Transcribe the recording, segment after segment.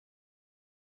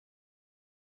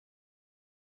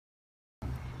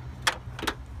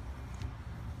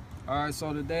Alright,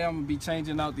 so today I'm going to be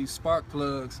changing out these spark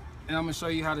plugs, and I'm going to show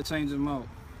you how to change them out.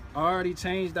 I already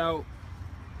changed out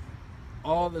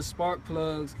all the spark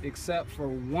plugs except for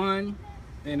one,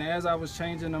 and as I was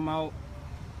changing them out,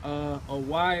 a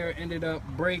wire ended up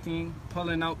breaking,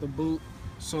 pulling out the boot,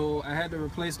 so I had to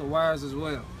replace the wires as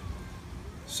well.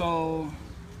 So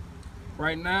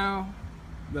right now,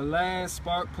 the last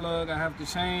spark plug I have to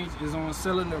change is on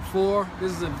cylinder 4.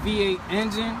 This is a V8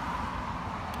 engine,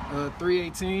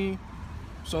 318.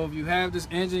 So if you have this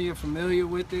engine, you're familiar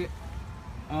with it.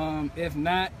 If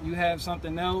not, you have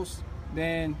something else,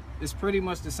 then it's pretty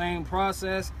much the same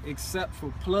process except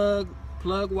for plug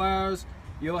wires.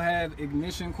 You'll have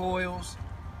ignition coils.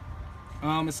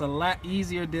 It's a lot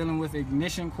easier dealing with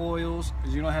ignition coils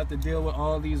because you don't have to deal with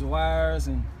all these wires.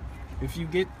 And if you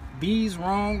get these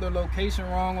wrong, the location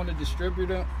wrong on the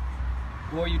distributor,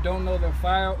 or you don't know the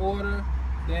fire order,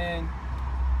 then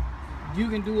you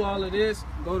can do all of this,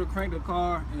 go to crank the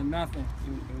car, and nothing,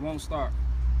 it won't start.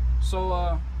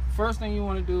 So first thing you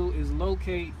want to do is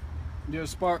locate your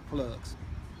spark plugs.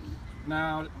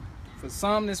 Now, for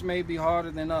some this may be harder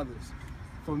than others.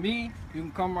 For me, you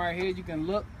can come right here, you can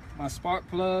look, my spark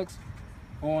plugs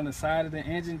on the side of the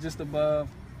engine just above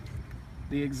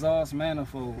the exhaust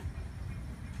manifold.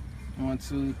 1,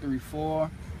 2, 3, 4,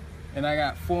 and I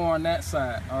got 4 on that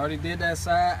side. I already did that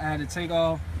side. I had to take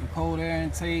off the cold air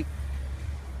intake,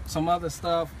 some other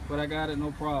stuff, but I got it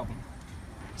no problem.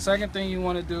 Second thing you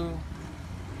want to do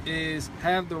is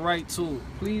have the right tool.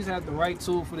 Please have the right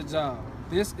tool for the job.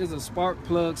 This is a spark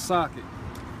plug socket.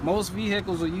 Most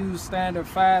vehicles will use standard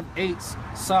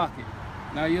 5/8 socket.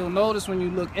 Now you'll notice when you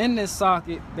look in this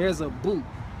socket, there's a boot.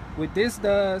 What this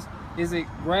does is it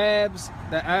grabs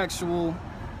the actual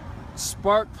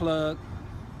spark plug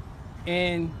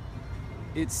and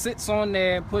it sits on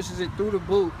there, pushes it through the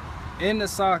boot in the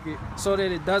socket so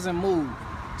that it doesn't move.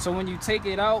 So when you take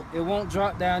it out, it won't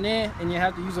drop down in and you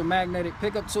have to use a magnetic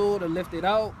pickup tool to lift it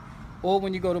out, or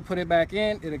when you go to put it back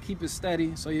in, it'll keep it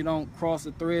steady so you don't cross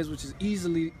the threads, which is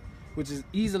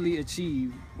easily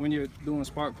achieved when you're doing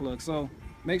spark plugs. So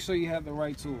make sure you have the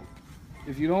right tool.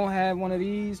 If you don't have one of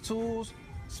these tools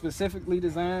specifically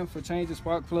designed for changing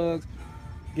spark plugs,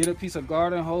 get a piece of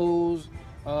garden hose,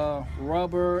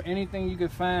 rubber, anything you can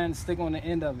find, stick on the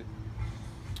end of it.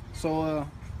 So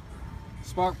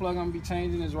spark plug I'm gonna be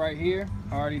changing is right here.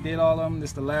 I already did all of them. This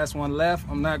is the last one left.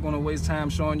 I'm not gonna waste time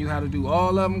showing you how to do all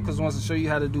of them, because once I show you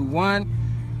how to do one,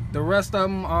 the rest of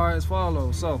them are as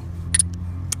follows. So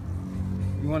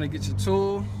you want to get your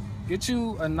tool, get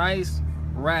you a nice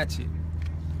ratchet.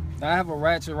 Now, I have a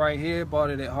ratchet right here,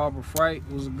 bought it at Harbor Freight.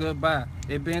 It was a good buy.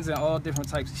 It bends in all different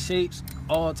types of shapes,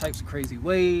 all types of crazy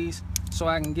ways, so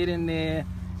I can get in there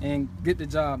and get the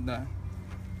job done.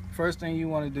 First thing you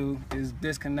want to do is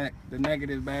disconnect the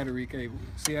negative battery cable.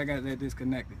 See, I got that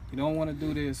disconnected. You don't want to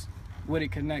do this with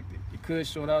it connected. You could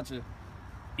short out your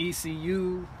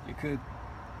ECU, you could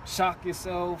shock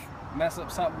yourself, mess up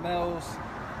something else.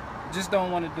 Just don't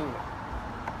want to do it.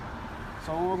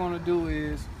 So what we're going to do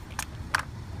is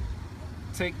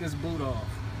take this boot off.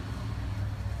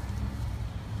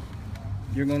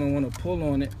 You're going to want to pull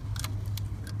on it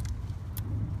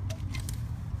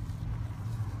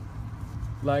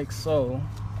like so,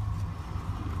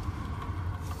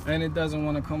 and it doesn't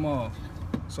want to come off.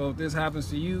 So if this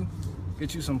happens to you,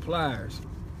 get you some pliers.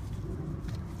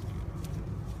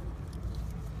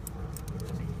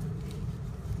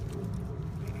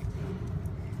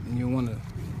 And you want to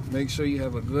make sure you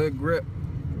have a good grip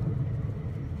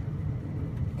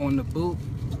on the boot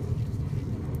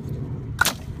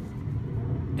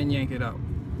and yank it out.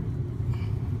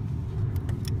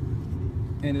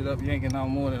 Ended up yanking out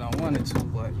more than I wanted to,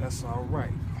 but that's all right.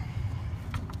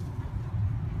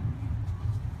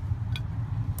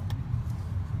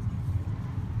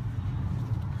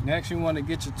 Next, you want to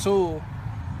get your tool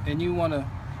and you want to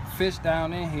fish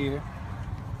down in here.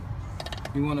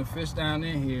 You want to fish down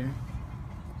in here.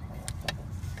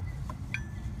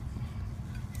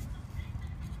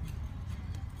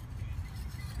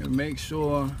 And make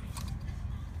sure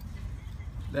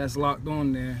that's locked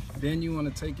on there. Then you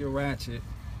want to take your ratchet.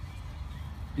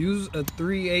 Use a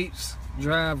 3/8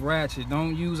 drive ratchet.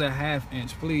 Don't use a 1/2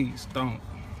 inch, please. Don't.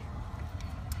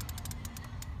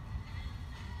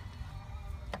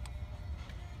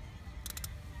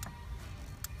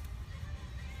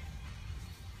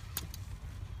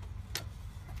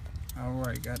 All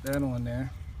right, got that on there.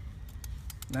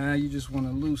 Now you just want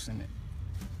to loosen it.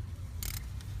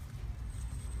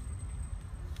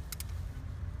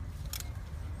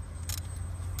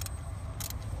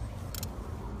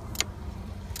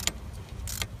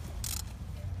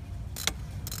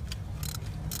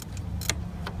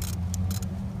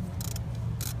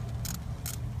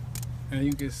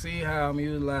 you can see how I'm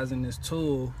utilizing this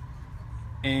tool,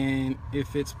 and it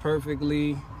fits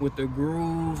perfectly with the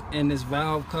groove and this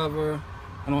valve cover.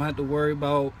 I don't have to worry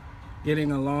about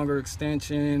getting a longer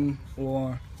extension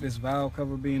or this valve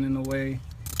cover being in the way.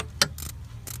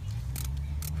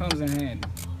 Comes in handy.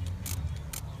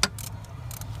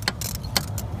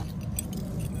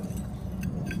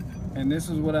 And this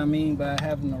is what I mean by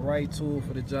having the right tool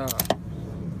for the job.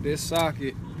 This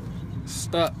socket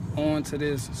stuck onto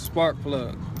this spark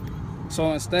plug.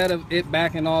 So instead of it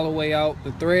backing all the way out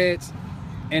the threads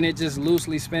and it just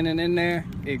loosely spinning in there,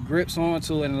 it grips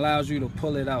onto it and allows you to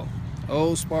pull it out.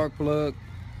 Old spark plug,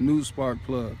 new spark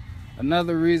plug.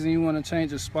 Another reason you want to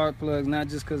change a spark plug, not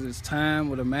just because it's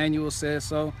time or the manual says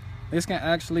so. This can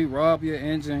actually rob your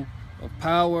engine of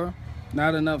power,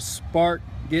 not enough spark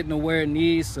getting to where it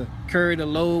needs to carry the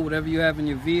load, whatever you have in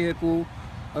your vehicle.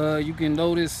 You can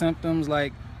notice symptoms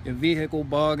like your vehicle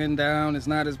bogging down, it's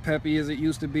not as peppy as it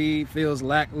used to be, feels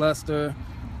lackluster.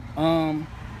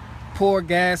 Poor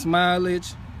gas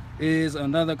mileage is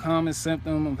another common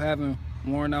symptom of having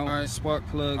worn out spark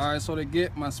plugs. All right, so to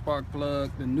get my spark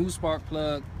plug, the new spark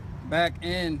plug, back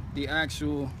in the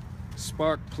actual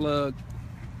spark plug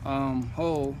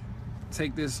hole,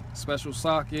 take this special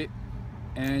socket,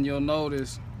 and you'll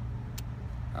notice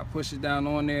I push it down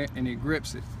on there and it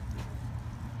grips it.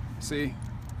 See,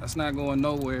 that's not going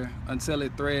nowhere until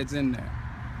it threads in there.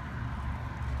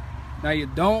 Now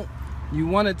you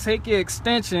want to take your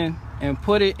extension and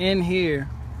put it in here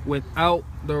without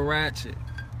the ratchet.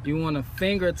 You want to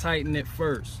finger tighten it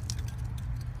first,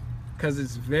 because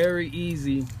it's very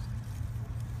easy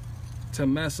to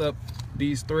mess up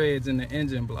these threads in the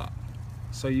engine block.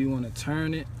 So you want to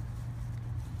turn it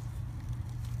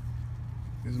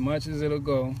as much as it'll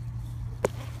go.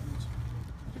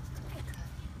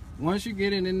 Once you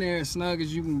get it in there as snug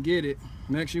as you can get it,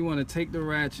 next you want to take the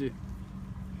ratchet,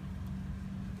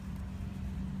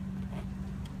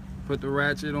 put the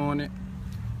ratchet on it.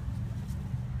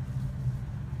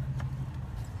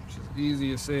 Which is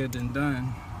easier said than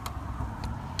done.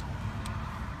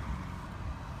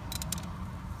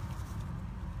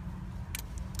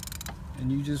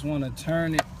 And you just want to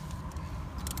turn it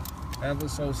ever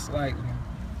so slightly.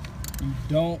 You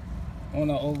don't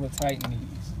want to over tighten these.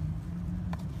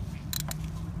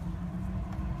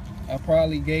 I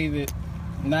probably gave it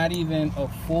not even a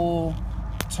full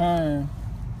turn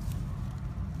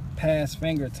past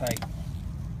finger tight.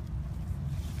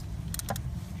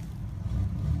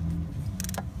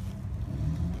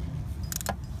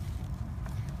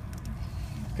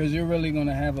 Because you're really going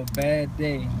to have a bad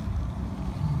day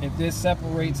if this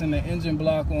separates in the engine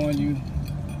block on you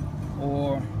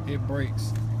or it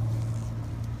breaks.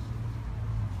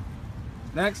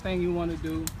 Next thing you want to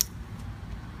do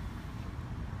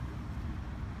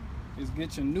is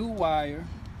get your new wire.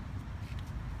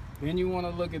 Then you want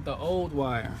to look at the old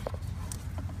wire.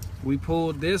 We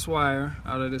pulled this wire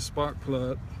out of this spark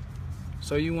plug,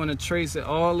 so you want to trace it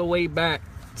all the way back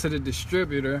to the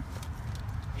distributor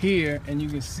here, and you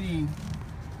can see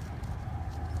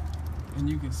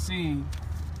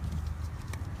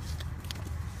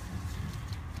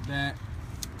that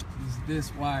is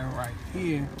this wire right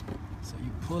here. So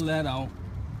you pull that out.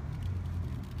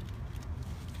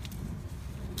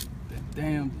 The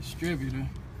damn distributor,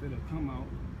 it'll come out.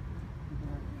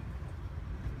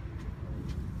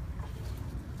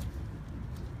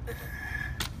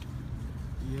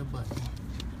 Yeah, buddy.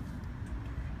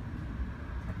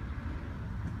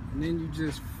 And then you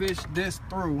just fish this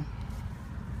through.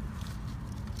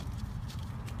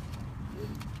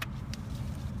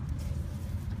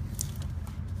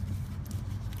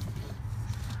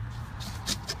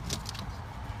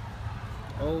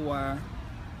 Old wire.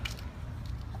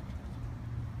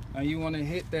 Now you want to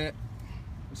hit that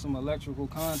with some electrical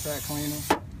contact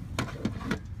cleaner,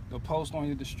 the post on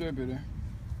your distributor.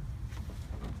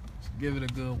 Just give it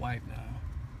a good wipe down.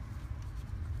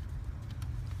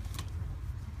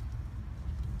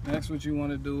 Next, what you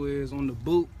want to do is on the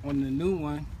boot, on the new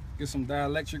one, get some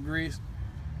dielectric grease,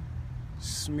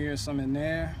 smear some in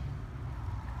there,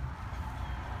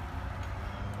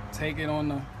 take it on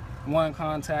the one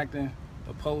contacting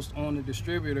the post on the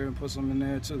distributor and put some in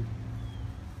there too.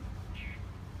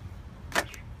 Get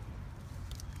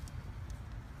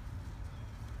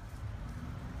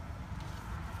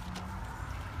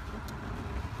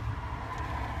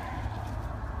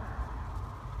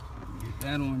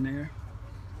that on there.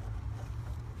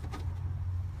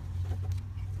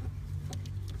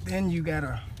 Then you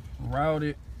gotta route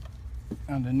it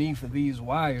underneath of these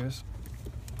wires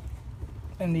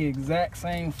in the exact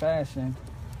same fashion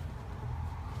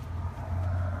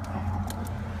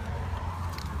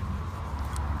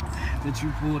that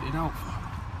you pulled it out from.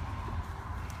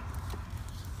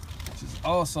 Which is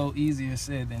also easier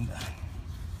said than done.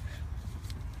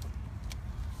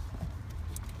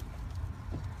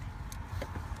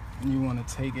 And you want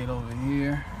to take it over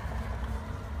here,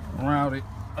 route it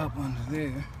up under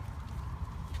there.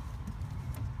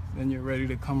 Then you're ready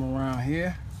to come around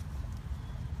here,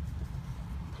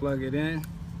 plug it in.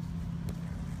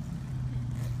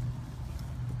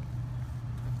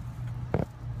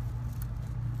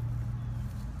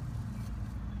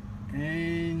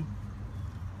 And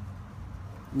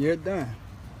you're done.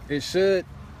 It should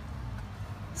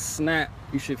snap.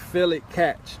 You should feel it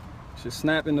catch. It should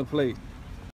snap into place.